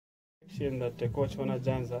that Coach Ona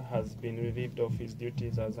Janza has been relieved of his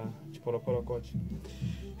duties as a Chiporoporo coach?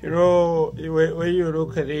 You know, when you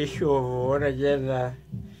look at the issue of Ona Janza,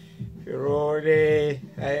 you know,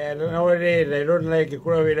 nowadays I don't like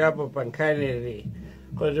growing up upon Kennedy.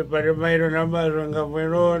 Because the Paramairo numbers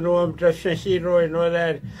no, I'm just and all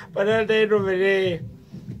that. But at the end of the day,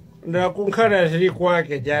 Nakunkara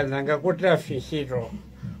Zrikwake Janza, Ngakuta Fishiro.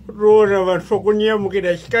 Rona vansokunya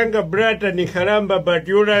mukida shikanga brata ni karamba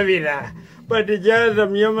batiula vila bati jaza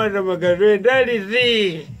mnyama na magazwe ndali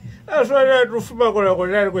zi aswala tufuma kula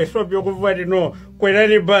kwa Ethiopia kufuati no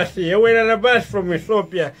kwelani basi yewela na basi from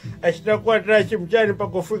Ethiopia ashitakuwa trachi mchani pa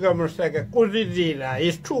kufika Msaka kuzizila.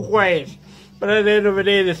 It's too quiet. But at the end of the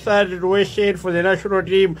day, they started to waste shade for the national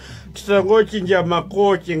team. Tisangochinja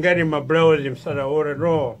makochi ngani mabrowse msanaora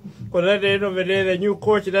no. Because at the end of the day, the new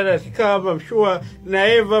coach that has come, I'm sure,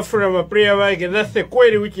 Naeva from a prayer like that's the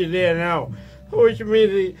quality which is there now. Which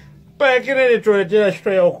means, back in the to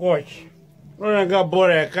coach.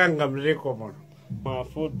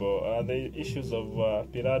 Football, the issues of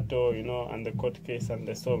Pirato, you know, and the court case and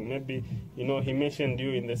the song. Maybe, you know, he mentioned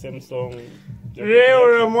you in the same song.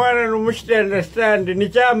 Leo mwana numushite understand ni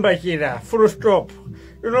chamba kila full stop.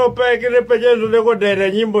 You know, back in the pajazo leko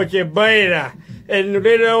dera nyimbo chebaira. And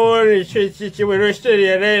later on, she will study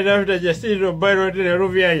right after Justice of Barrow to the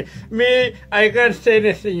Rupiah. Me, I can't say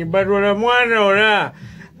anything, but when I'm one or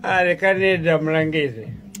I can't need them language.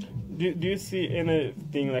 Do you see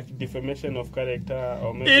anything like defamation of character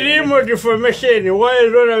or maybe? Ilimo defamation. Why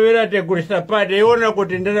is ona vera te kulisa party? Ona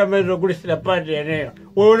kutendera mezo kulisa party eneo.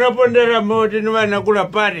 We unapondera moti nwana kula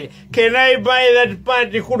party. Can I buy that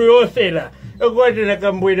party kulu yosela? Ekwati na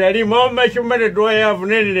kambuida lima. How much money do I have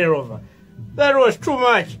nene over? That was too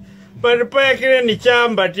much. But paikile ni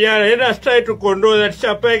chamba tiara. Let us try to condone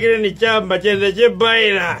that. Paikile ni chamba cheze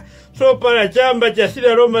chebaila. So para chamba cha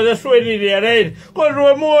sida Roma za sweli liaraid.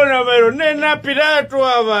 Kwa muona mero nena Pirato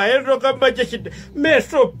hava. Endo kamba cha shida. Me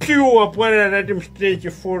so pure pwana nati mstage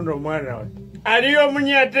fundo mwana. Aliyo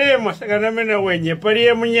mnyate masakana mena wenye.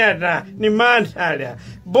 Pariye mnyata ni mansalia.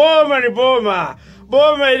 Boma ni boma.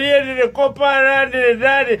 Boma iliye ni kopara ni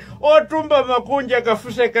dadi. Otumba makunja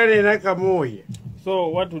kafuse kane na kamuye. So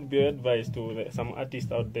what would be your advice to some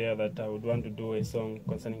artists out there that would want to do a song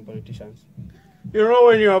concerning politicians? You know,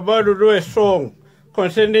 when you're about to do a song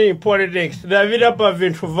concerning politics, Davida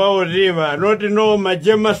Pavintu Vao Riva, not to know my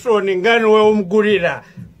Jemason in Ganwe Umgurira.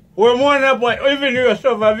 We're more up, even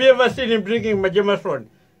yourself, have you ever seen him drinking my Jemason?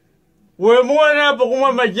 We're more up,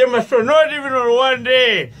 my Jemason, not even on one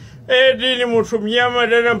day. No,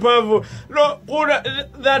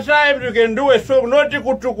 that time you can do a song, not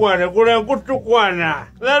kutukwana.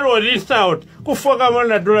 That was this out.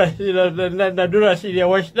 Kufokamana Dura Syria,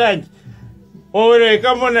 watch that. Ore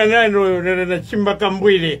kamona nano na chimba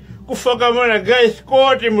kambwile kufaka mona guys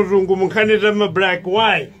koti mzungu mkaniza ma black.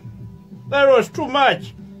 Why? That was too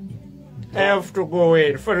much. I have to go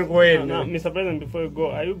in. Mr. President, before you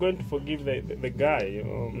go, are you going to forgive the guy?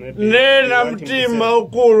 Nena mtima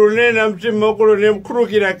ukuru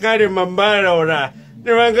nemkurukira kare mambara ora.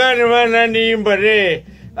 Nimangani wana niimba re.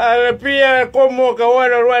 Pia komo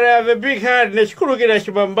kawana rwara have a big heart. Neshkurukira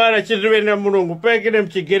shibambara chizuwe na mulungu. Pekine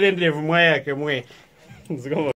mchigere ndevu mwaya kemwe.